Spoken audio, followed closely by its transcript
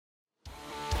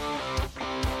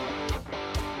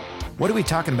What are we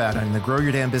talking about on the Grow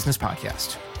Your Damn Business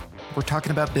podcast? We're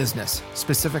talking about business,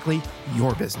 specifically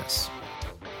your business.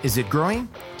 Is it growing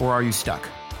or are you stuck?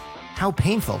 How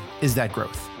painful is that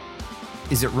growth?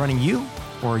 Is it running you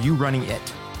or are you running it?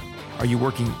 Are you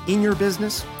working in your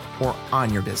business or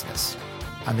on your business?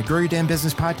 On the Grow Your Damn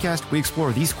Business podcast, we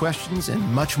explore these questions and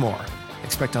much more.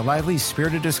 Expect a lively,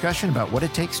 spirited discussion about what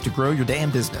it takes to grow your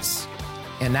damn business.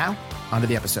 And now, on to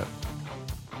the episode.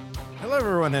 Hello,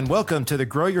 everyone, and welcome to the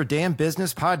Grow Your Damn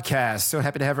Business podcast. So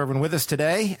happy to have everyone with us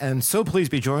today, and so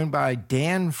pleased to be joined by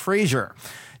Dan Frazier.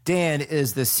 Dan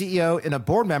is the CEO and a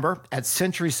board member at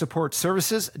Century Support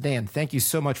Services. Dan, thank you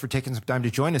so much for taking some time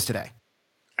to join us today.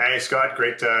 Hey, Scott.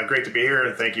 Great to be here,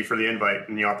 and thank you for the invite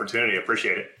and the opportunity.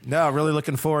 Appreciate it. No, really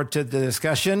looking forward to the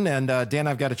discussion. And Dan,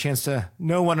 I've got a chance to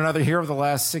know one another here over the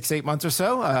last 6-8 months or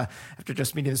so after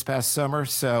just meeting this past summer.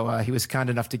 So he was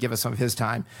kind enough to give us some of his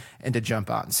time and to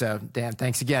jump on. So Dan,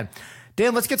 thanks again.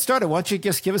 Dan, let's get started. Why don't you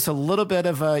just give us a little bit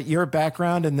of your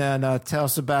background and then tell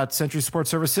us about Century Support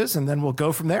Services, and then we'll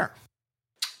go from there.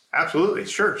 Absolutely.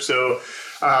 Sure. So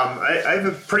I have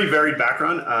a pretty varied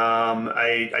background.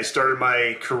 I started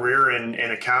my career in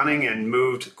accounting and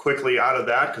moved quickly out of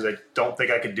that because I don't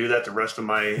think I could do that the rest of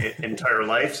my entire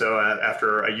life. So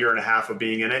after a year and a half of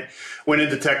being in it, went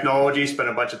into technology, spent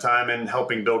a bunch of time in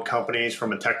helping build companies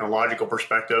from a technological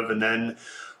perspective, and then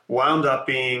wound up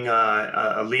being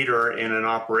a leader in an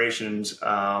operations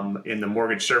in the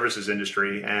mortgage services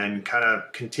industry, and kind of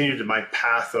continued my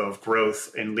path of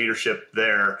growth and leadership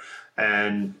there,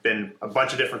 and been a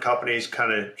bunch of different companies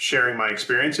kind of sharing my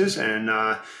experiences and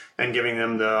giving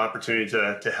them the opportunity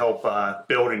to help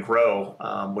build and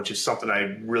grow, which is something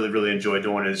I really enjoy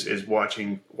doing is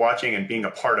watching and being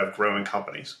a part of growing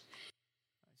companies.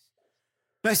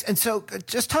 Nice. And so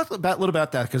just talk a little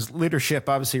about that, because leadership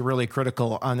obviously really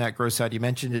critical on that growth side. You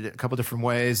mentioned it a couple different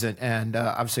ways, and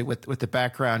obviously with the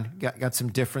background, got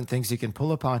some different things you can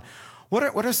pull upon.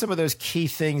 What are some of those key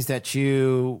things that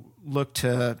you look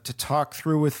to talk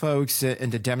through with folks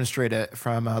and to demonstrate it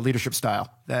from a leadership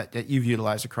style that you've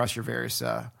utilized across your various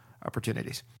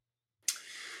opportunities?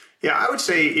 Yeah, I would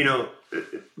say,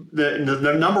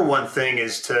 the number one thing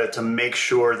is to make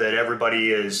sure that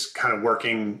everybody is kind of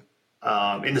working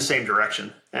in the same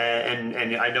direction.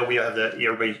 And I know we have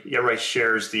everybody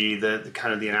shares the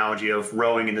kind of the analogy of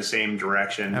rowing in the same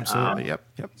direction. Absolutely. Yep.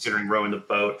 Considering rowing the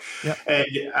boat. Yep. And,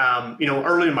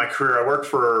 early in my career, I worked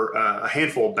for a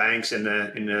handful of banks in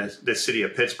the city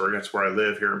of Pittsburgh. That's where I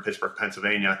live, here in Pittsburgh,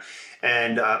 Pennsylvania.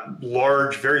 And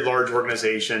very large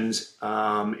organizations.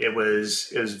 It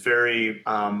was very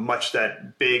much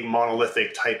that big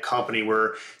monolithic type company where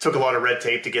it took a lot of red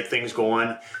tape to get things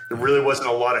going. There really wasn't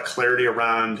a lot of clarity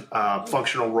around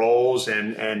functional roles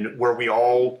and where we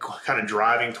all kind of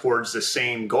driving towards the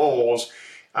same goals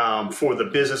for the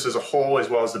business as a whole, as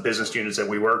well as the business units that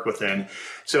we work within.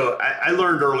 So I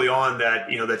learned early on that,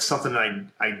 that's something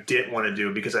I didn't want to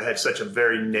do, because I had such a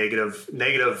very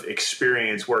negative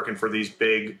experience working for these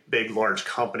big, large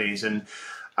companies. And,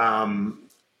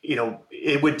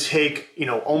 it would take,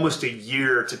 almost a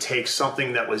year to take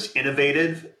something that was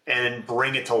innovative and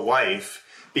bring it to life,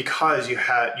 because you'd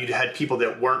had people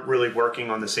that weren't really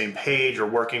working on the same page or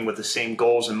working with the same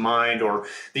goals in mind, or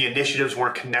the initiatives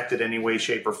weren't connected in any way,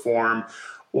 shape, or form,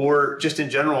 or just in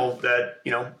general that,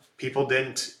 people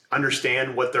didn't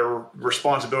understand what their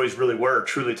responsibilities really were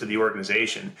truly to the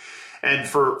organization. And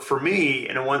for me,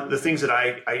 one of the things that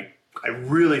I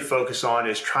really focus on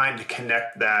is trying to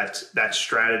connect that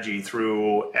strategy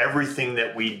through everything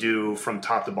that we do from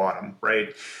top to bottom,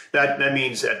 right? That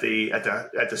means at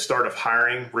the start of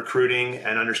hiring, recruiting,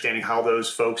 and understanding how those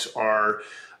folks are,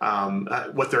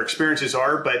 what their experiences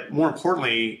are, but more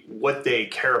importantly, what they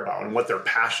care about and what their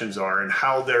passions are, and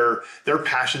how their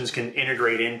passions can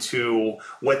integrate into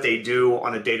what they do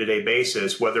on a day-to-day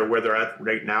basis, whether where they're at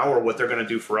right now or what they're going to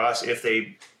do for us if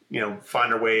they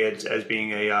find their way as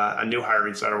being a new hire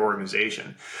inside our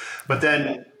organization. But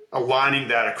then aligning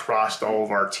that across all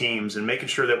of our teams and making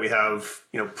sure that we have,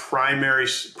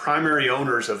 primary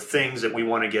owners of things that we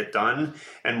want to get done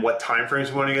and what timeframes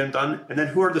we want to get done. And then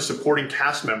who are the supporting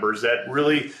cast members that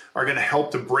really are going to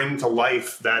help to bring to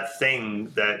life that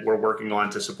thing that we're working on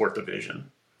to support the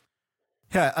vision.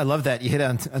 Yeah, I love that. You hit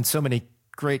on so many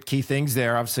great key things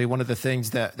there. Obviously, one of the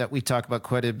things that we talk about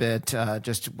quite a bit,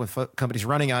 just with companies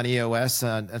running on EOS,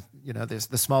 there's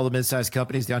the small to mid-sized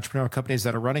companies, the entrepreneurial companies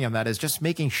that are running on that, is just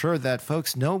making sure that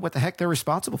folks know what the heck they're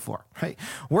responsible for, right?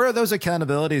 Where those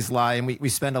accountabilities lie. And we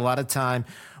spend a lot of time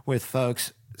with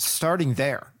folks starting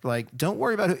there. Like, don't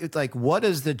worry about what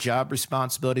is the job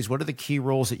responsibilities? What are the key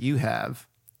roles that you have?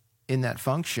 in that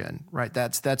function, right?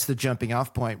 That's the jumping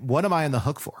off point. What am I on the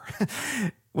hook for?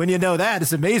 When you know that,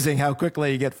 it's amazing how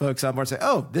quickly you get folks on board and say,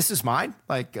 oh, this is mine.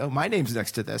 Like, oh, my name's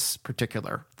next to this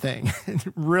particular thing.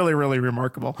 Really, really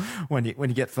remarkable when you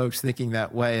get folks thinking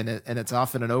that way. And it's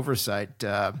often an oversight.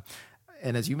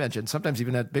 And as you mentioned, sometimes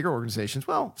even at bigger organizations,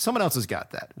 well, someone else has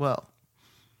got that. Well,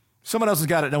 someone else has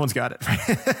got it. No one's got it.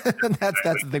 Right? And that's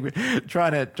the thing we're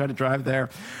trying to drive there.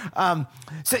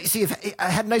 So see, if I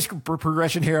had a nice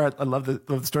progression here. I love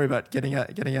the story about getting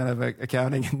out of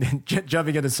accounting and then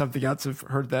jumping into something else. I've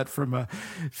heard that from a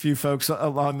few folks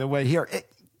along the way here.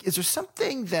 Is there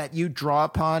something that you draw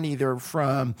upon either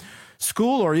from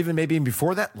school or even maybe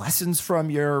before that, lessons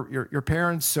from your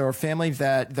parents or family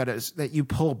that you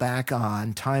pull back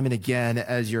on time and again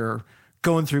as you're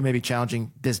going through maybe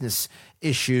challenging business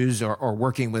issues or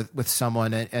working with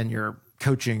someone and you're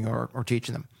coaching or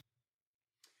teaching them?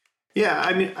 Yeah,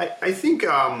 I mean, I think,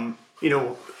 as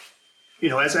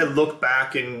I look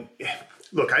back and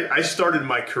look, I started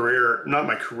my career, not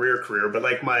my career, but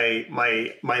like my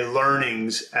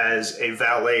learnings as a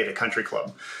valet at a country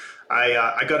club.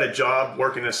 I got a job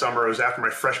working this summer. It was after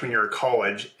my freshman year of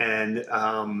college, and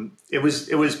it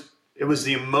was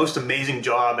the most amazing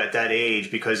job at that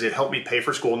age because it helped me pay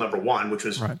for school, number one, which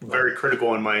was very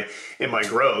critical in my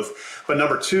growth. But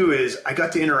number two is I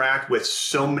got to interact with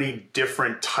so many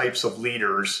different types of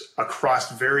leaders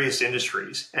across various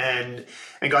industries and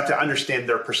got to understand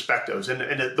their perspectives. And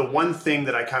the one thing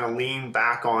that I kind of lean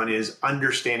back on is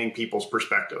understanding people's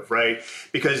perspective, right?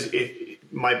 Because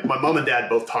my mom and dad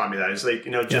both taught me that. It's like,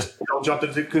 just don't jump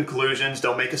into conclusions,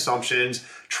 don't make assumptions,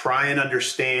 try and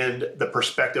understand the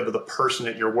perspective of the person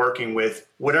that you're working with,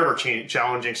 whatever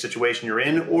challenging situation you're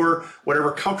in or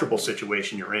whatever comfortable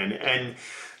situation you're in. And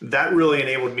that really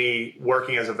enabled me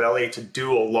working as a valet to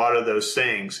do a lot of those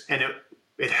things. And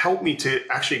it helped me to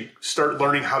actually start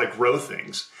learning how to grow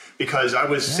things. Because I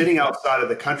was sitting outside of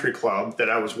the country club that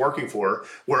I was working for,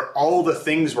 where all the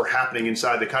things were happening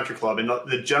inside the country club. And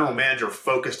the general manager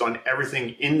focused on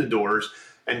everything in the doors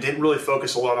and didn't really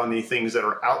focus a lot on the things that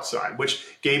are outside, which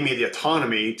gave me the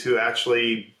autonomy to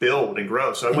actually build and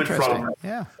grow. So I went from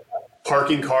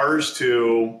parking cars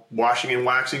to washing and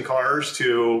waxing cars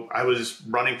to I was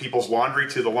running people's laundry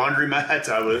to the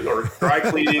laundromat. Or dry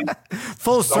cleaning.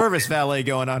 Full service valet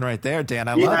going on right there, Dan.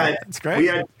 I love it. It's great. We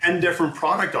had 10 different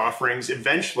product offerings,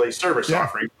 eventually service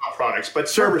offerings, not products, but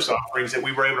service offerings that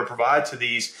we were able to provide to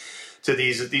these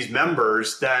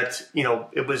members that,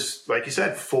 it was, like you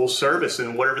said, full service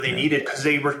and whatever they needed because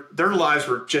their lives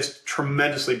were just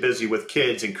tremendously busy with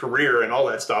kids and career and all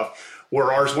that stuff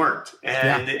where ours weren't.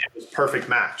 And it was a perfect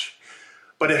match.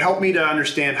 But it helped me to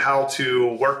understand how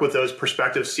to work with those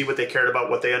perspectives, see what they cared about,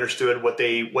 what they understood, what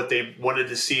they wanted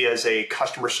to see as a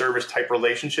customer service type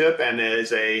relationship, and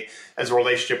as a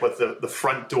relationship with the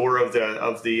front door of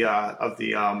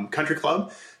the country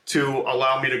club, to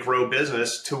allow me to grow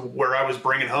business to where I was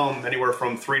bringing home anywhere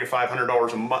from $300 to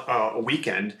 $500 a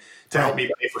weekend to help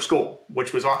me pay for school,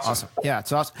 which was awesome. Yeah,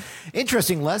 it's awesome.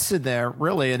 Interesting lesson there,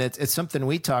 really. And it's something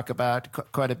we talk about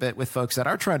quite a bit with folks that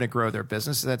are trying to grow their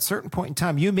business. At a certain point in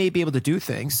time, you may be able to do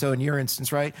things. So in your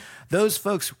instance, right, those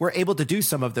folks were able to do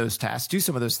some of those tasks, do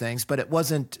some of those things, but it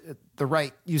wasn't the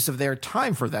right use of their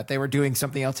time for that. They were doing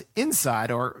something else inside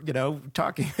or,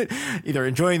 talking, either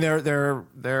enjoying their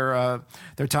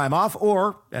time off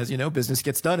or, as you know, business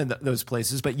gets done in those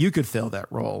places, but you could fill that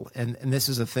role. And this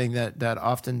is a thing that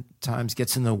oftentimes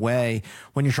gets in the way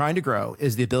when you're trying to grow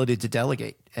is the ability to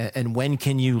delegate. And when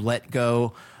can you let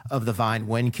go of the vine?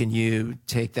 When can you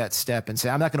take that step and say,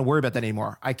 I'm not going to worry about that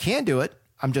anymore. I can do it.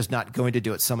 I'm just not going to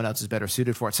do it. Someone else is better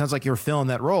suited for it. Sounds like you're filling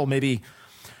that role, maybe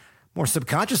more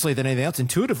subconsciously than anything else,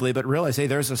 intuitively, but realize, hey,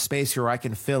 there's a space here where I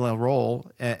can fill a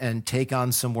role and take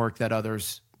on some work that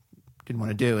others didn't want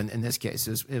to do. And in this case,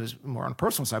 it was more on a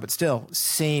personal side, but still,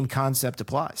 same concept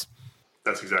applies.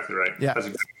 That's exactly right. Yeah. That's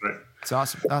exactly right. It's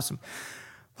awesome. Awesome.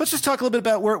 Let's just talk a little bit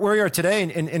about where you are today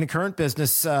in the current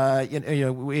business.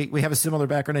 We have a similar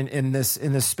background in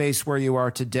this space where you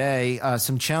are today.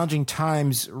 Some challenging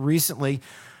times recently.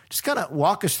 Just kind of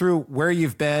walk us through where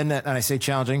you've been. And I say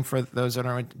challenging for those that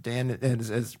aren't. Dan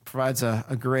provides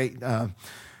a great.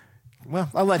 Well,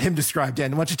 I'll let him describe.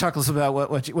 Dan, why don't you talk to us about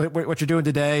what you're doing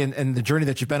today and the journey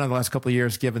that you've been on the last couple of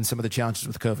years, given some of the challenges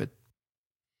with COVID.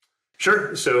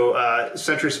 Sure. So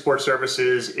Century Support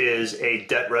Services is a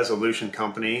debt resolution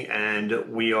company, and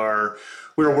we're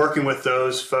working with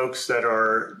those folks that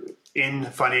are in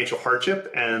financial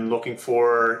hardship and looking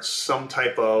for some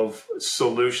type of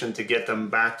solution to get them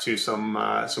back to some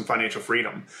financial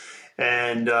freedom.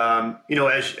 And, as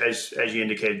you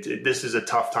indicated, this is a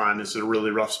tough time. This is a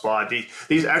really rough spot.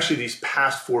 These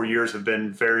past 4 years have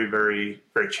been very, very,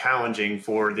 very challenging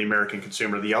for the American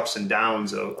consumer, the ups and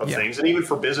downs of things, and even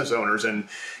for business owners and,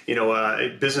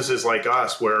 businesses like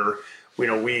us where,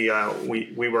 we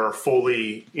were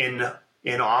fully in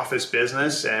office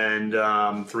business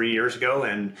and 3 years ago,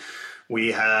 and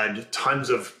we had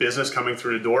tons of business coming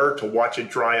through the door to watch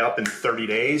it dry up in 30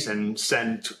 days and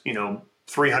send,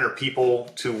 300 people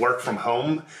to work from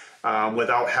home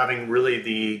without having really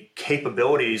the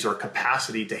capabilities or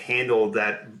capacity to handle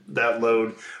that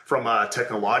load from a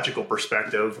technological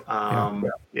perspective,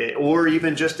 or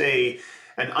even just an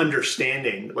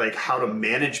understanding like how to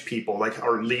manage people. Like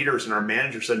our leaders and our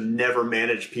managers have never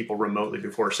managed people remotely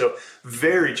before. So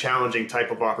very challenging type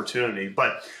of opportunity.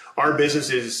 But our business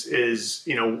is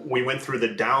we went through the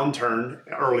downturn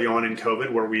early on in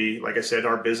COVID where like I said,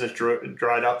 our business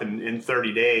dried up in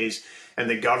 30 days, and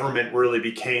the government really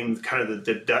became kind of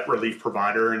the debt relief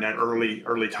provider in that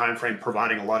early time frame,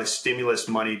 providing a lot of stimulus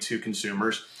money to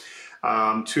consumers.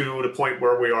 To the point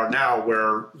where we are now,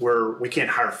 where we can't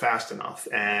hire fast enough,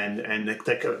 and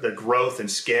the growth and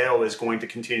scale is going to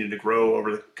continue to grow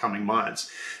over the coming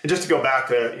months. And just to go back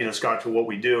to Scott, to what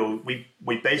we do,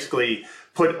 we basically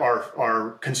put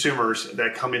our consumers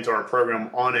that come into our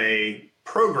program on a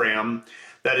program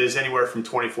that is anywhere from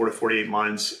 24 to 48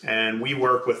 months, and we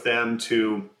work with them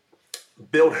to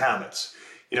build habits,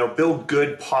 build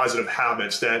good positive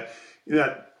habits that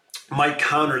might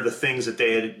counter the things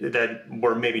that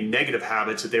were maybe negative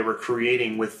habits that they were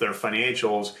creating with their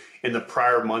financials in the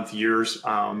prior years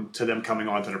to them coming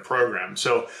onto the program.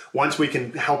 So once we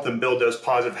can help them build those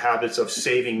positive habits of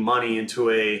saving money in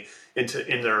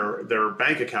their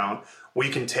bank account, we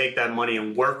can take that money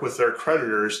and work with their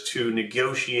creditors to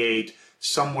negotiate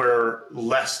somewhere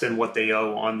less than what they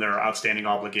owe on their outstanding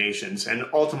obligations, and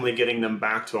ultimately getting them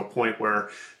back to a point where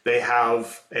they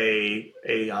have a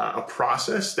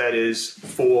process that is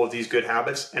full of these good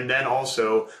habits, and then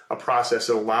also a process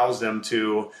that allows them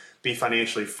to be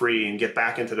financially free and get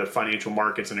back into the financial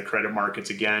markets and the credit markets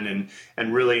again,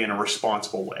 and really in a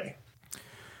responsible way.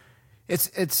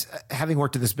 It's having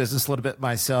worked in this business a little bit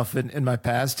myself in my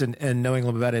past, and knowing a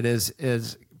little bit about it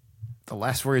is the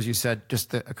last 4 years, you said,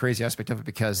 just a crazy aspect of it,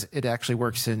 because it actually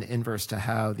works in inverse to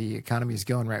how the economy is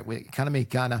going, right? The economy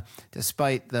kind of,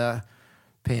 despite the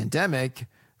pandemic,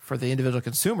 for the individual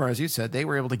consumer, as you said, they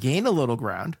were able to gain a little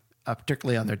ground,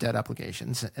 particularly on their debt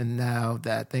obligations. And now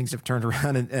that things have turned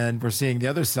around and we're seeing the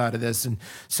other side of this and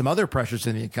some other pressures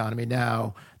in the economy,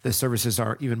 now the services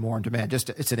are even more in demand.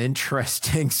 It's an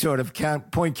interesting sort of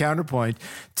counterpoint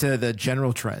to the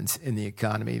general trends in the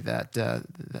economy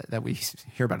that we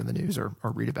hear about in the news or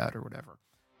read about or whatever.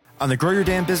 On the Grow Your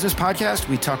Damn Business podcast,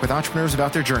 we talk with entrepreneurs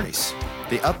about their journeys,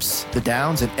 the ups, the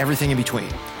downs, and everything in between.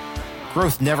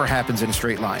 Growth never happens in a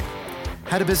straight line.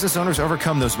 How do business owners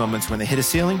overcome those moments when they hit a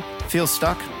ceiling, feel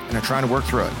stuck, and are trying to work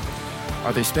through it?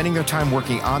 Are they spending their time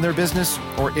working on their business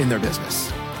or in their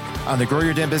business? On the Grow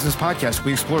Your Damn Business podcast,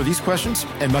 we explore these questions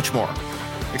and much more.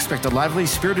 Expect a lively,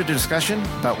 spirited discussion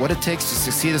about what it takes to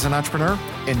succeed as an entrepreneur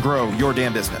and grow your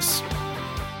damn business.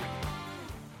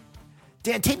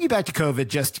 Dan, take me back to COVID,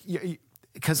 just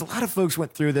because a lot of folks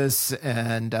went through this,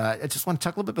 and I just want to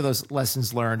talk a little bit about those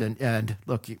lessons learned. And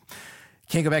look, you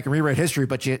can't go back and rewrite history,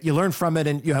 but you learn from it,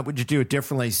 and would you do it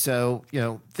differently? So,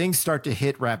 things start to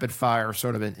hit rapid fire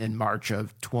sort of in March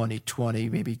of 2020,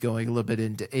 maybe going a little bit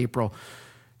into April.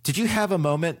 Did you have a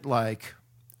moment like,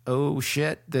 oh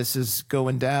shit, this is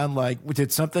going down? Like,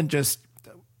 did something just,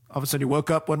 all of a sudden you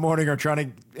woke up one morning or trying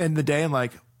to end the day and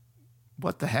like,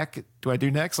 what the heck do I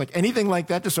do next? Like anything like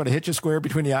that just sort of hit you square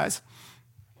between the eyes?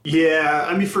 Yeah,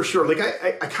 I mean, for sure. Like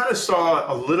I kind of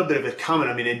saw a little bit of it coming.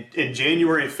 I mean, in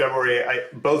January and February,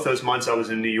 both those months I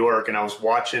was in New York, and I was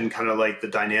watching kind of like the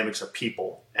dynamics of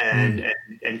people and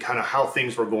kind of how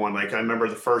things were going. Like I remember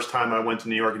the first time I went to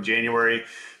New York in January,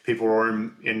 people were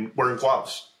wearing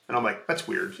gloves. And I'm like, that's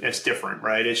weird. It's different,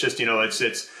 right? It's just,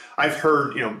 I've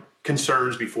heard,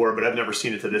 concerns before, but I've never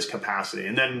seen it to this capacity.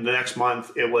 And then the next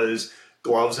month it was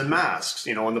gloves and masks,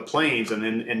 on the planes and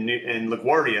in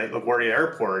LaGuardia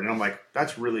Airport. And I'm like,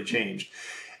 that's really changed.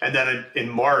 And then in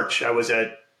March, I was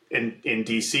in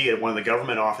DC at one of the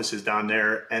government offices down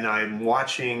there, and I'm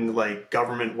watching like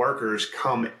government workers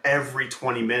come every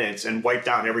 20 minutes and wipe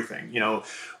down everything,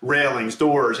 railings,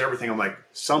 doors, everything. I'm like,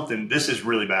 this is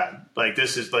really bad.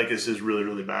 This is really,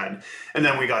 really bad. And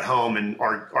then we got home and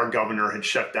our governor had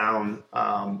shut down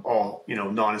all,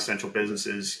 non-essential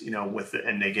businesses,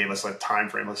 and they gave us a time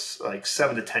frame of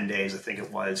 7 to 10 days, I think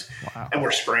it was. Wow. And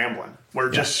we're scrambling. We're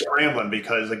just scrambling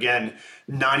because, again,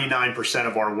 99%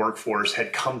 of our workforce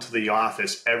had come to the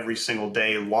office every single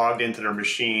day, logged into their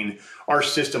machine. Our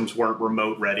systems weren't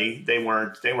remote ready. They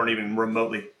weren't even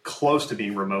remotely close to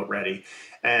being remote ready.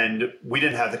 And we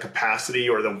didn't have the capacity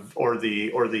or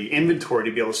the inventory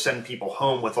to be able to send people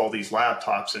home with all these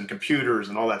laptops and computers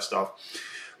and all that stuff.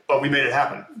 But we made it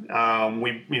happen.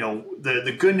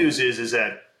 The good news is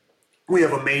that we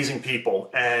have amazing people,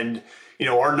 and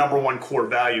our number one core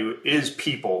value is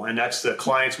people, and that's the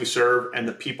clients we serve and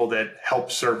the people that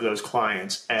help serve those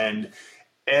clients. And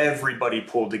everybody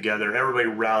pulled together, everybody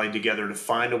rallied together to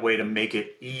find a way to make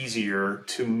it easier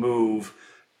to move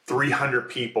 300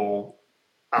 people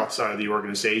outside of the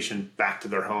organization back to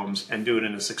their homes and do it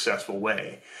in a successful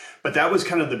way. But that was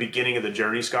kind of the beginning of the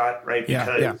journey, Scott, right?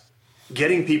 Because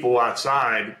getting people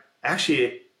outside,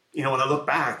 actually, when I look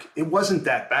back, it wasn't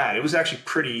that bad. It was actually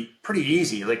pretty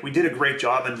easy. We did a great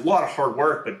job and a lot of hard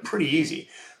work, but pretty easy.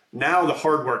 Now the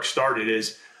hard work started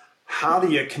is, how do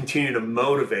you continue to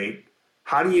motivate?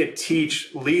 How do you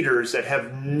teach leaders that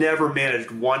have never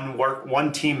managed one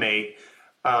teammate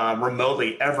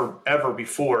remotely ever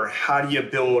before? How do you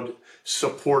build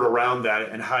support around that,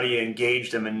 and how do you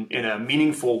engage them in a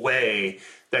meaningful way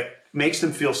that makes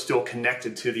them feel still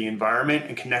connected to the environment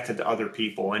and connected to other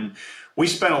people? And we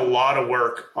spent a lot of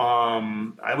work,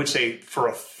 I would say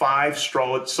for 5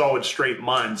 solid straight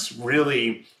months,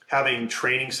 really having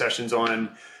training sessions on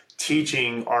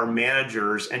teaching our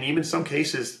managers, and even in some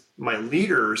cases my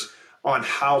leaders, on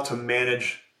how to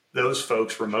manage those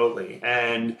folks remotely.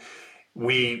 And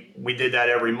we did that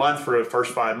every month for the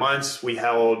first 5 months. We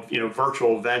held,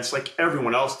 virtual events like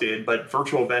everyone else did, but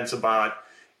virtual events about,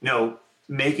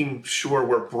 making sure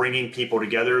we're bringing people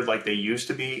together like they used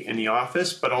to be in the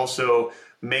office, but also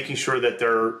making sure that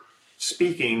they're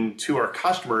speaking to our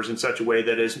customers in such a way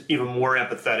that is even more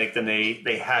empathetic than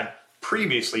they had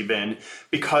previously been,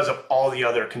 because of all the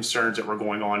other concerns that were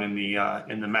going on in the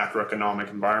macroeconomic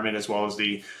environment, as well as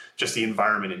the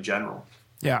environment in general.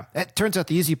 Yeah, it turns out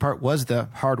the easy part was the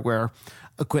hardware,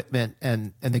 equipment,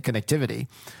 and the connectivity,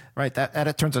 right? That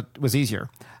it turns out was easier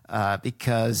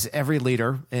because every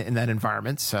leader in that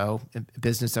environment, so a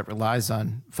business that relies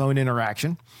on phone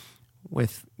interaction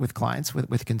with clients,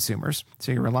 with consumers,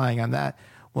 so you're relying on that.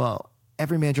 Well,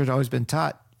 every manager has always been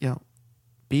taught,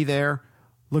 be there,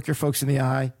 look your folks in the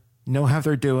eye, know how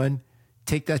they're doing,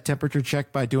 take that temperature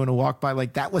check by doing a walk by.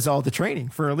 That was all the training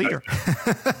for a leader.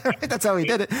 Right? That's how he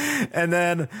did it. And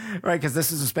then, right, because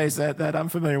this is a space that I'm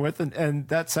familiar with, and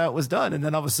that's how it was done. And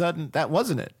then all of a sudden, that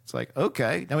wasn't it. It's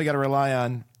okay, now we got to rely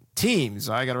on Teams.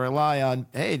 I got to rely on,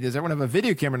 hey, does everyone have a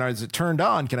video camera now? Is it turned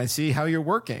on? Can I see how you're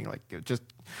working? Just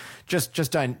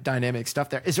dynamic stuff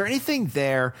there. Is there anything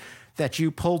there that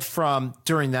you pulled from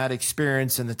during that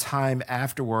experience and the time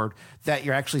afterward that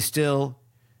you're actually still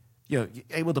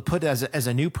able to put as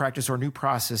a new practice or new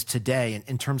process today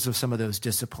in terms of some of those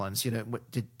disciplines?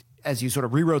 As you sort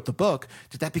of rewrote the book,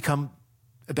 did that become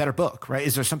a better book, right?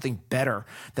 Is there something better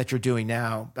that you're doing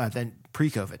now than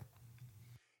pre-COVID?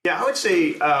 Yeah, I would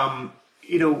say,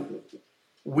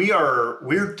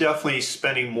 we're definitely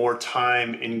spending more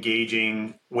time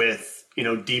engaging with,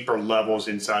 deeper levels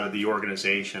inside of the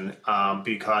organization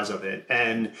because of it.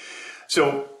 And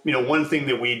so, one thing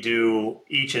that we do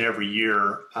each and every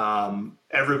year,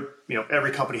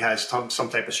 every company has some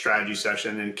type of strategy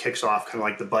session, and it kicks off kind of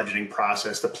like the budgeting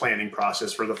process, the planning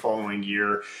process for the following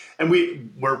year. And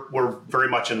we're very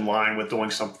much in line with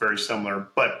doing something very similar,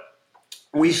 but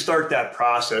we start that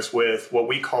process with what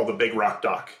we call the Big Rock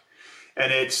Duck.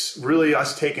 And it's really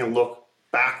us taking a look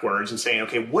backwards and saying,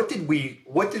 okay, what did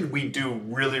we do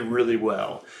really, really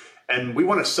well? And we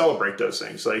want to celebrate those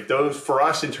things. Those, for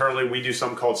us internally, we do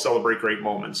something called Celebrate Great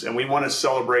Moments. And we want to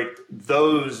celebrate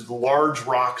those large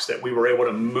rocks that we were able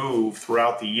to move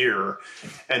throughout the year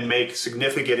and make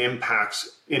significant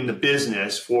impacts in the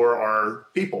business for our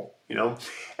people,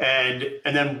 And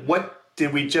then what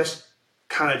did we just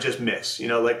miss?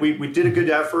 We did a good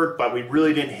effort, but we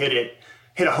really didn't hit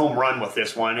a home run with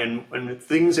this one, and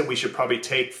things that we should probably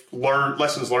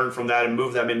lessons learned from that and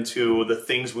move them into the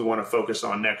things we want to focus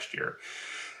on next year.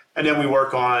 And then we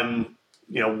work on,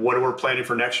 what we're planning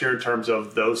for next year in terms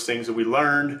of those things that we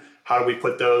learned. How do we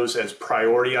put those as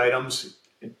priority items?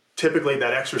 And typically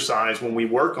that exercise, when we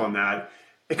work on that,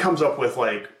 it comes up with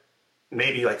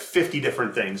maybe like 50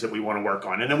 different things that we want to work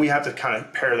on. And then we have to kind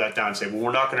of pare that down and say, well,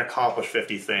 we're not going to accomplish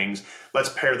 50 things. Let's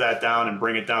pare that down and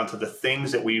bring it down to the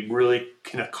things that we really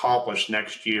can accomplish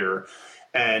next year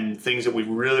and things that we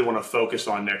really want to focus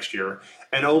on next year.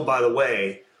 And oh, by the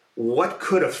way, what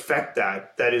could affect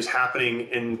that is happening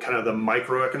in kind of the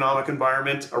microeconomic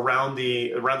environment around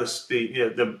the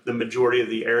majority of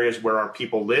the areas where our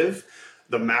people live,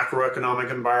 the macroeconomic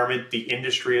environment, the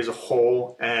industry as a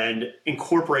whole, and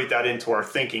incorporate that into our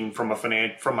thinking from a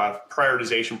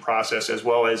prioritization process as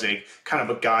well as a kind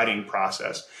of a guiding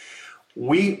process.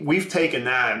 We've taken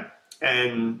that,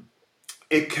 and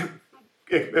it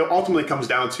ultimately comes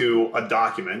down to a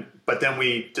document, but then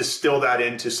we distill that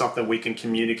into something we can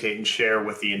communicate and share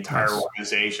with the entire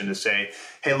organization to say,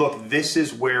 hey, look, this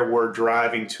is where we're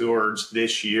driving towards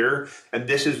this year, and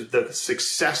this is the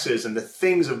successes and the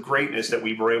things of greatness that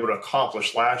we were able to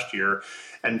accomplish last year.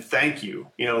 And thank you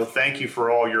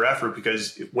for all your effort,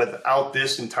 because without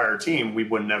this entire team, we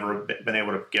would never have been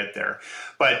able to get there.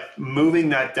 But moving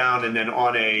that down, and then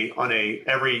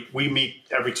we meet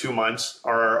every 2 months,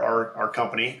 our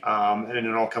company, and in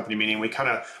an all company meeting, we kind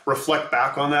of reflect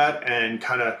back on that and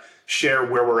kind of share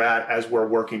where we're at as we're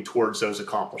working towards those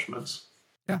accomplishments.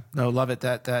 Yeah, no, love it.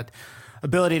 That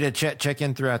ability to check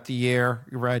in throughout the year,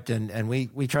 right? And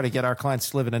we try to get our clients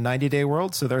to live in a 90-day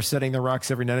world, so they're setting their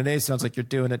rocks every 90 days. Sounds like you're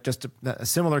doing it just a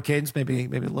similar cadence, maybe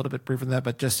a little bit briefer than that,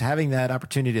 but just having that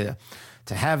opportunity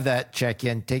to have that check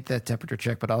in, take that temperature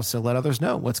check, but also let others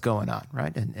know what's going on,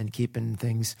 right? And keeping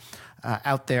things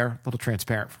out there a little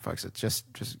transparent for folks. It's just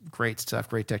great stuff,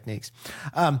 great techniques.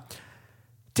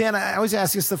 Dan, I always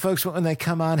ask this to folks when they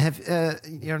come on,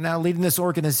 you're now leading this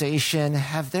organization.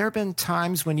 Have there been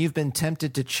times when you've been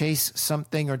tempted to chase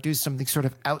something or do something sort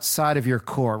of outside of your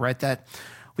core, right? That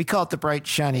we call it the bright,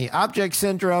 shiny object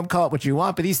syndrome, call it what you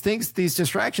want, but these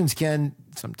distractions can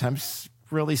sometimes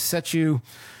really set you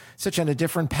on a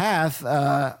different path,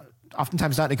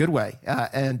 oftentimes not in a good way.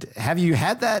 And have you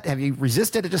had that? Have you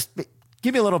resisted it? Just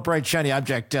give me a little bright, shiny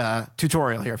object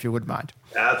tutorial here, if you wouldn't mind.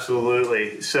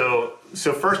 Absolutely. So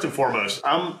first and foremost,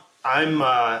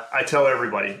 I tell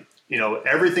everybody,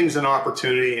 everything's an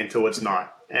opportunity until it's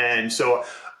not. And so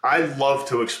I love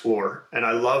to explore, and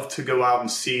I love to go out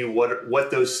and see what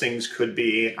those things could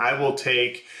be. I'm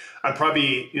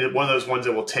probably one of those ones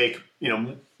that will take,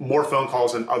 more phone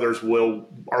calls than others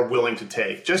are willing to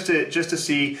take, just to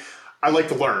see. I like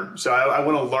to learn. So I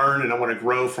want to learn, and I want to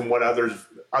grow from what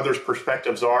others'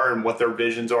 perspectives are and what their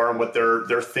visions are and what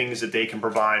their things that they can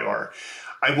provide are.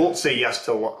 I won't say yes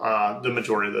to the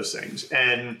majority of those things.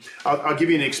 And I'll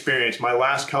give you an experience. My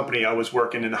last company, I was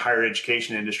working in the higher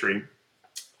education industry,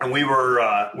 and we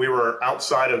were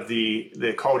outside of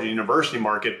the college and university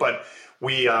market, but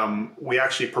we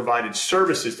actually provided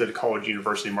services to the college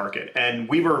university market. And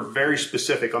we were very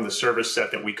specific on the service set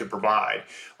that we could provide.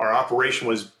 Our operation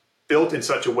was built in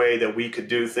such a way that we could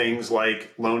do things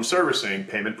like loan servicing,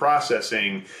 payment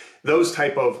processing, those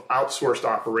type of outsourced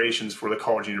operations for the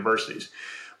college universities.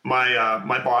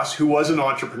 My boss, who was an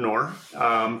entrepreneur,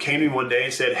 came to me one day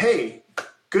and said, "Hey,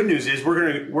 good news is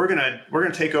we're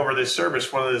gonna take over this service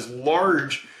from this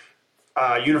large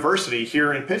university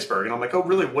here in Pittsburgh." And I'm like, "Oh,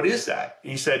 really? What is that?"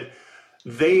 And he said,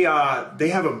 "They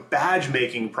have a badge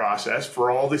making process for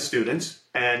all the students,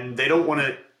 and they don't want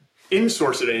to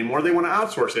insource it anymore. They want to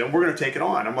outsource it, and we're going to take it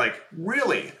on." I'm like,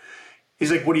 "Really?"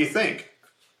 He's like, "What do you think?"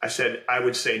 I said, "I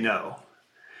would say no."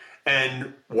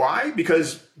 And why?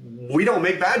 Because we don't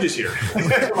make badges here.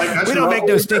 Like, we don't make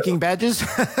no stinking badges.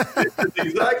 That's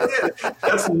exactly it.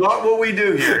 That's not what we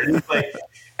do here. And,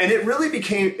 and it really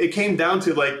came down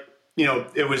to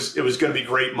it was going to be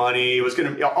great money. It was going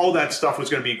to be, all that stuff was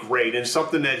going to be great, and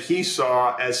something that he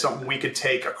saw as something we could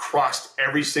take across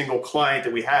every single client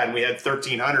that we had. And we had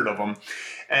 1,300 of them.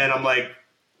 And I'm like,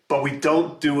 but we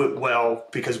don't do it well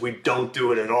because we don't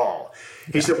do it at all.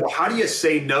 He said, "Well, how do you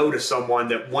say no to someone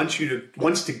that wants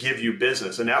to give you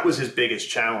business?" And that was his biggest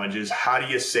challenge, is how do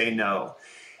you say no?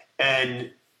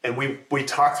 And we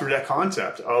talked through that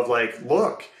concept of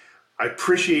look, I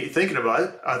appreciate you thinking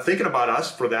about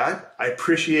us for that. I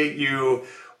appreciate you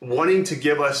wanting to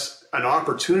give us an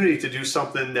opportunity to do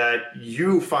something that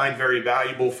you find very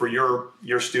valuable for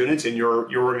your students and your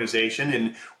organization.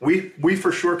 And we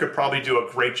for sure could probably do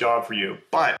a great job for you,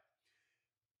 but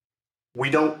we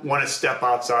don't want to step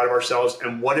outside of ourselves.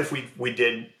 And what if we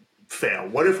did fail?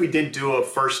 What if we didn't do a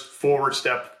first forward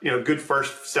step, good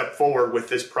first step forward with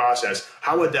this process?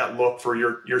 How would that look for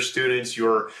your students,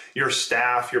 your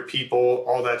staff, your people,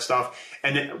 all that stuff?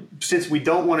 And since we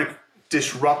don't want to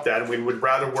disrupt that, we would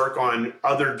rather work on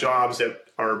other jobs that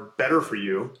are better for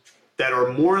you, that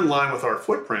are more in line with our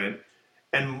footprint,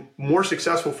 and more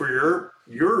successful for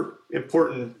your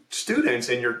important students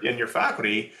and your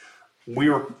faculty, we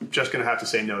were just going to have to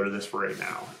say no to this for right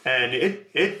now. And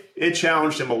it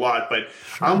challenged him a lot, but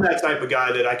I'm that type of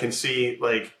guy that I can see,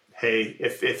 like, hey,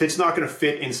 if it's not going to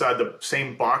fit inside the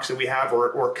same box that we have,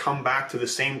 or come back to the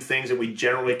same things that we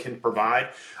generally can provide,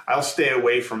 I'll stay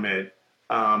away from it,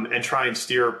 and try and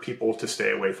steer people to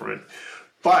stay away from it.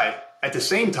 But at the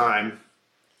same time,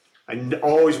 I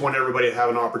always want everybody to have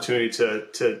an opportunity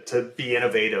to be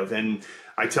innovative. And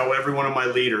I tell every one of my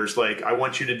leaders, like, I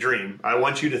want you to dream. I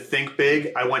want you to think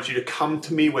big. I want you to come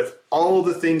to me with all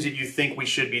the things that you think we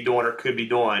should be doing or could be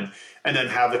doing, and then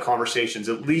have the conversations.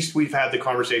 At least we've had the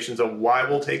conversations of why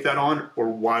we'll take that on or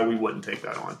why we wouldn't take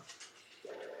that on.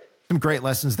 Some great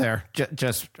lessons there.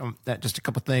 Just a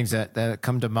couple of things that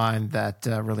come to mind that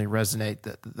really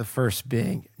resonate. The first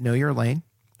being, know your lane,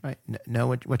 right? Know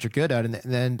what you're good at. And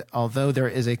then although there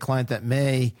is a client that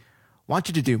may want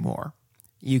you to do more,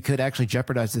 you could actually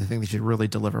jeopardize the thing that you really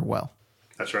deliver well.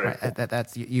 That's right.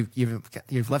 That's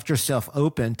you've left yourself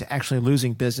open to actually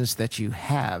losing business that you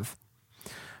have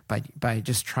by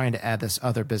just trying to add this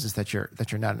other business that you're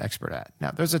not an expert at.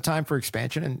 Now, there's a time for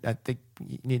expansion, and I think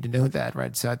you need to know that,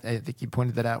 right? So I think you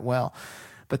pointed that out well.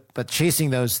 But chasing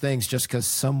those things just because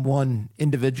someone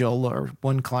individual or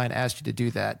one client asked you to do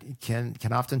that can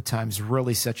oftentimes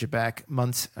really set you back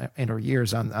months and or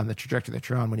years on the trajectory that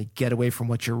you're on when you get away from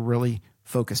what you're really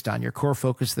focused on, your core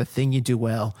focus, the thing you do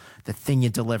well, the thing you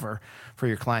deliver for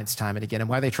your clients time and again, and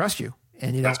why they trust you.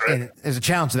 And That's right. And there's a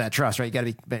challenge to that trust, right? You got to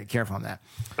be very careful on that.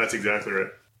 That's exactly right.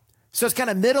 So it's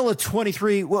kind of middle of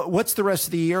 23. What's the rest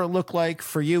of the year look like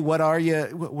for you? What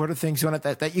are things on it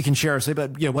that you can share?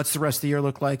 But what's the rest of the year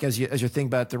look like as you think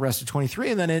about the rest of 23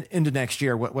 and then into next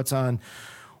year? What's on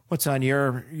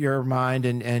your mind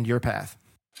and your path?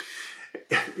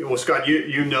 Well, Scott,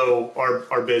 you know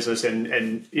our business,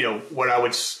 and what I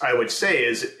would say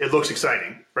is it looks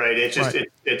exciting, right? It's just right.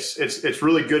 It's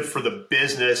really good for the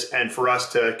business and for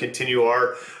us to continue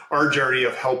our journey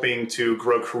of helping to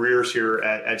grow careers here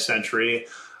at Century,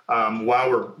 while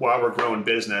we're growing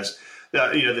business.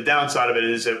 The downside of it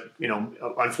is that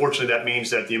unfortunately that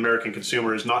means that the American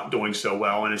consumer is not doing so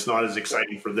well, and it's not as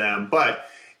exciting for them, but.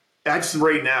 That's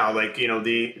right now.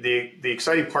 The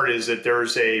exciting part is that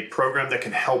there's a program that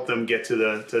can help them get to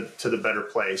the better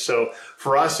place. So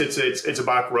for us, it's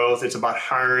about growth. It's about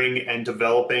hiring and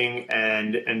developing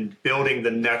and building the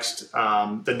next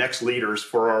leaders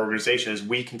for our organization as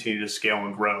we continue to scale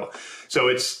and grow.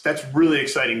 So that's really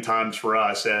exciting times for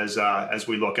us as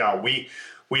we look out. We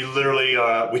literally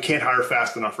we can't hire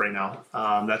fast enough right now.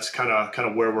 That's kind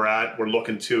of where we're at. We're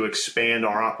looking to expand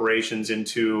our operations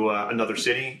into another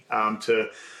city.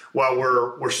 While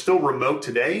we're still remote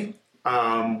today,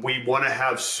 we want to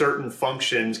have certain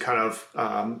functions kind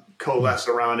of coalesce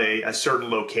around a certain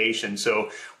location. So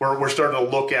we're starting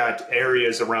to look at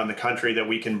areas around the country that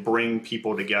we can bring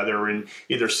people together in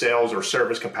either sales or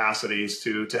service capacities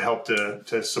to help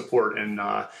to support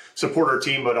our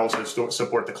team, but also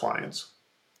support the clients.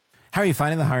 How are you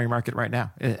finding the hiring market right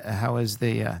now? How is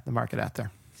the market out there?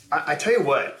 I tell you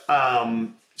what.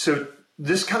 So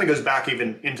this kind of goes back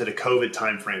even into the COVID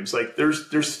timeframes. Like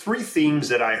there's three themes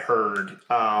that I heard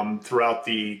throughout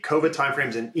the COVID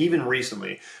timeframes and even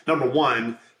recently. Number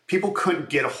one, people couldn't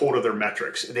get a hold of their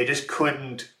metrics. They just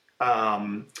couldn't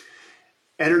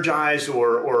energize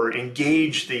or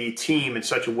engage the team in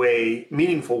such a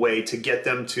meaningful way to get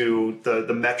them to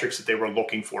the metrics that they were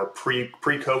looking for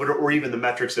pre-COVID, or even the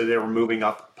metrics that they were moving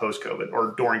up post-COVID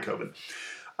or during COVID.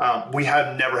 We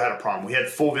had never had a problem. We had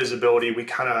full visibility. We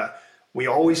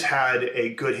always had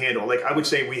a good handle. Like I would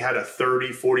say we had a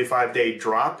 30, 45 day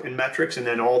drop in metrics, and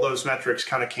then all those metrics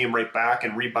kind of came right back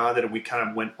and rebounded, and we kind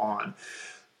of went on.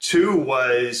 Two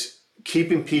was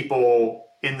keeping people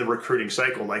in the recruiting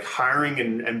cycle, like hiring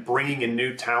and bringing in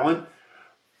new talent.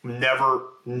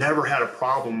 Never had a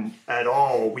problem at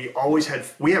all. We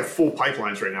have full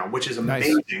pipelines right now, which is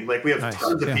amazing. Nice. Like we have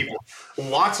tons of people,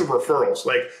 lots of referrals.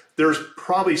 Like there's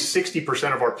probably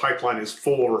 60% of our pipeline is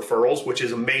full referrals, which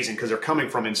is amazing because they're coming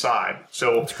from inside.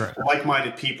 So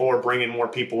like-minded people are bringing more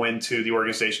people into the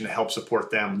organization to help support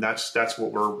them. That's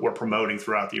what we're promoting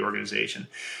throughout the organization.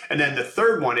 And then the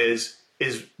third one is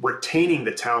retaining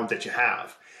the talent that you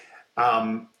have.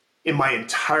 In my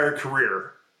entire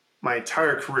career, I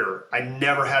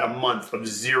never had a month of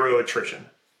zero attrition.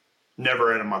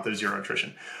 Never had a month of zero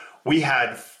attrition. We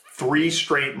had 3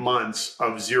 straight months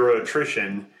of zero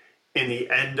attrition in the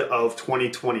end of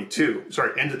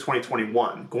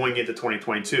 2021, going into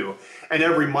 2022. And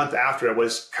every month after it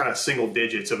was kind of single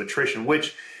digits of attrition,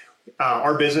 which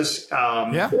our business, I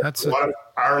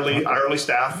hourly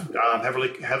staff,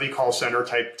 heavy call center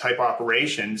type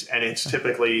operations, and it's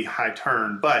typically high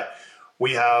turn. But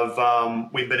we've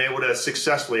been able to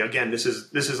successfully, again, this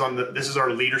is our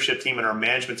leadership team and our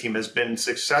management team has been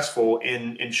successful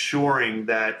in ensuring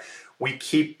that we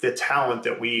keep the talent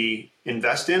that we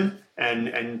invest in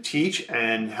and teach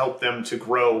and help them to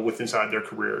grow inside their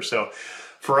career. So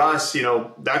for us,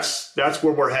 that's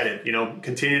where we're headed,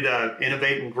 continue to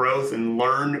innovate and growth and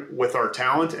learn with our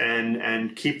talent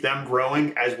and keep them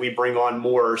growing as we bring on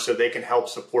more so they can help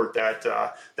support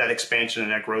that expansion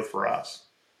and that growth for us.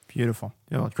 Beautiful.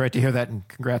 Great to hear that, and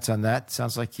congrats on that.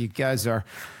 Sounds like you guys are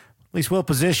at least well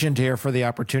positioned here for the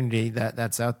opportunity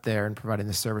that's out there and providing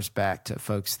the service back to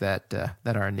folks that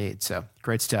are in need. So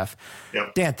great stuff.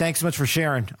 Yep. Dan, thanks so much for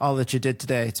sharing all that you did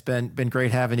today. It's been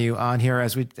great having you on here.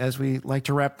 As we like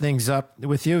to wrap things up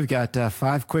with you, we've got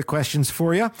 5 quick questions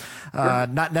for you. Sure.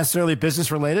 Not necessarily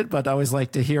business related, but I always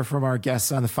like to hear from our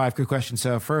guests on the 5 quick questions.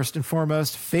 So first and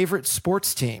foremost, favorite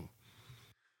sports team?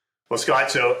 Well,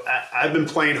 Scott, so I've been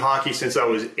playing hockey since I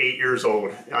was 8 years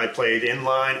old. I played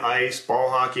inline, ice, ball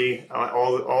hockey,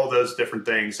 all those different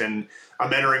things. And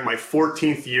I'm entering my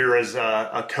 14th year as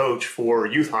a coach for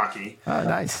youth hockey. Oh,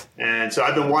 nice. And so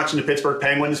I've been watching the Pittsburgh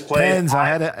Penguins play. Pens, I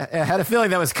had a feeling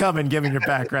that was coming, given your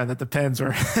background, that the Pens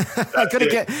were.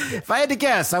 If I had to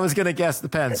guess, I was going to guess the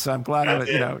Pens. So I'm glad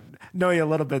I know you a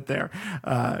little bit there.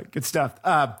 Good stuff.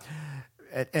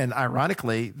 And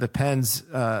ironically, the Pens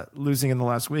losing in the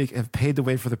last week have paved the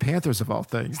way for the Panthers, of all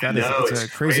things. It's a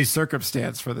crazy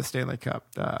circumstance for the Stanley Cup.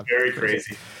 Very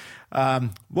crazy.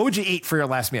 What would you eat for your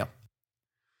last meal?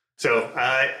 So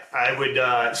I would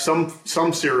some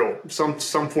cereal, some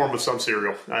form of some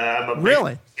cereal.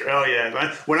 Really? Oh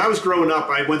yeah. When I was growing up,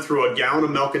 I went through a gallon of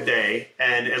milk a day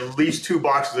and at least 2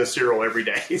 boxes of cereal every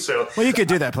day. So well, you could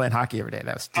do that playing hockey every day.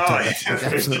 That's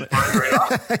absolutely.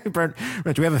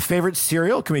 Do we have a favorite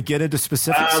cereal? Can we get into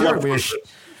specific cereal?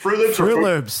 Fruit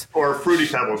Loops or Fruity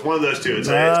Pebbles, one of those two.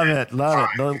 Love it.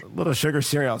 The little sugar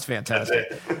cereal is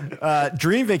fantastic.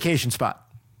 Dream vacation spot.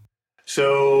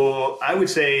 So I would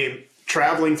say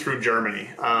traveling through Germany.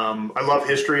 I love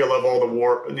history. I love all the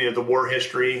war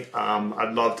history.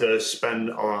 I'd love to spend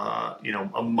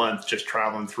a month just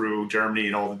traveling through Germany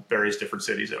and all the various different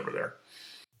cities over there.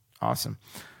 Awesome.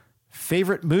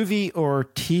 Favorite movie or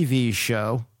TV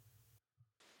show?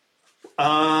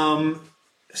 So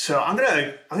I'm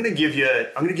gonna give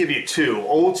you 2.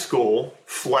 Old school,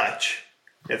 Fletch.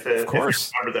 Of course,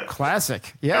 if you remember that.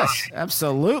 Classic. Yes,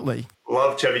 absolutely.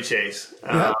 Love Chevy Chase.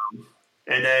 Yep.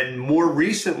 And then more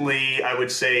recently, I would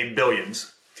say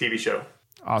Billions TV show.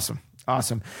 Awesome.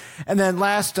 And then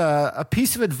last, a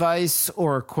piece of advice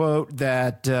or a quote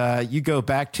that you go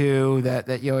back to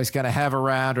that you always kind of have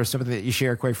around, or something that you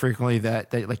share quite frequently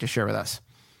that you'd like to share with us.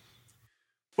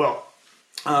 Well,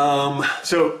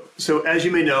 so as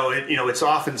you may know, it's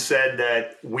often said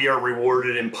that we are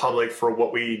rewarded in public for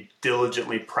what we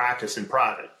diligently practice in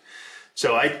private.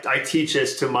 So I teach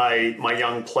this to my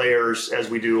young players as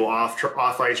we do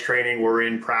off ice training. We're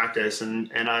in practice, and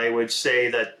I would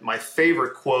say that my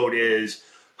favorite quote is,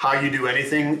 "How you do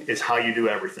anything is how you do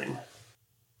everything."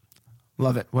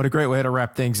 Love it. What a great way to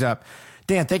wrap things up.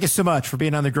 Dan, thank you so much for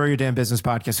being on the Grow Your Damn Business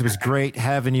podcast. It was great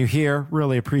having you here.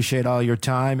 Really appreciate all your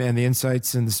time and the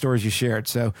insights and the stories you shared.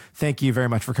 So thank you very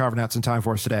much for carving out some time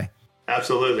for us today.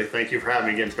 Absolutely. Thank you for having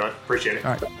me again, Scott. Appreciate it.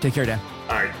 All right. Take care, Dan.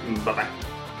 All right. Bye-bye.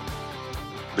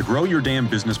 The Grow Your Damn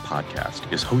Business podcast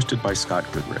is hosted by Scott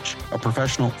Goodrich, a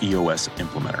professional EOS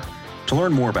implementer. To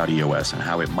learn more about EOS and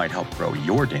how it might help grow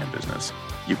your damn business,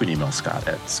 you can email Scott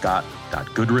at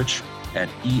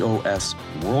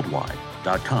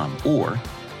scott.goodrich@eosworldwide.com or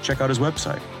check out his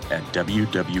website at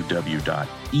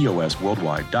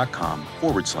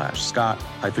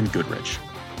www.eosworldwide.com/Scott-Goodrich.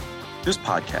 This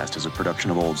podcast is a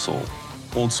production of Old Soul.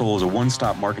 Old Soul is a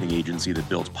one-stop marketing agency that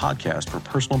builds podcasts for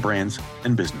personal brands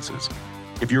and businesses.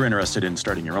 If you're interested in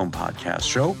starting your own podcast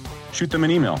show, shoot them an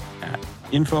email at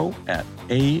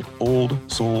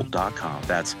info@aoldsoul.com.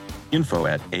 That's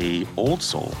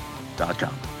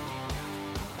info@aoldsoul.com.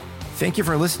 Thank you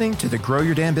for listening to the Grow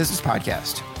Your Damn Business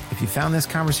podcast. If you found this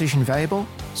conversation valuable,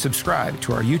 subscribe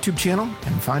to our YouTube channel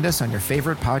and find us on your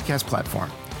favorite podcast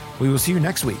platform. We will see you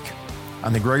next week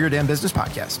on the Grow Your Damn Business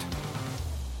podcast.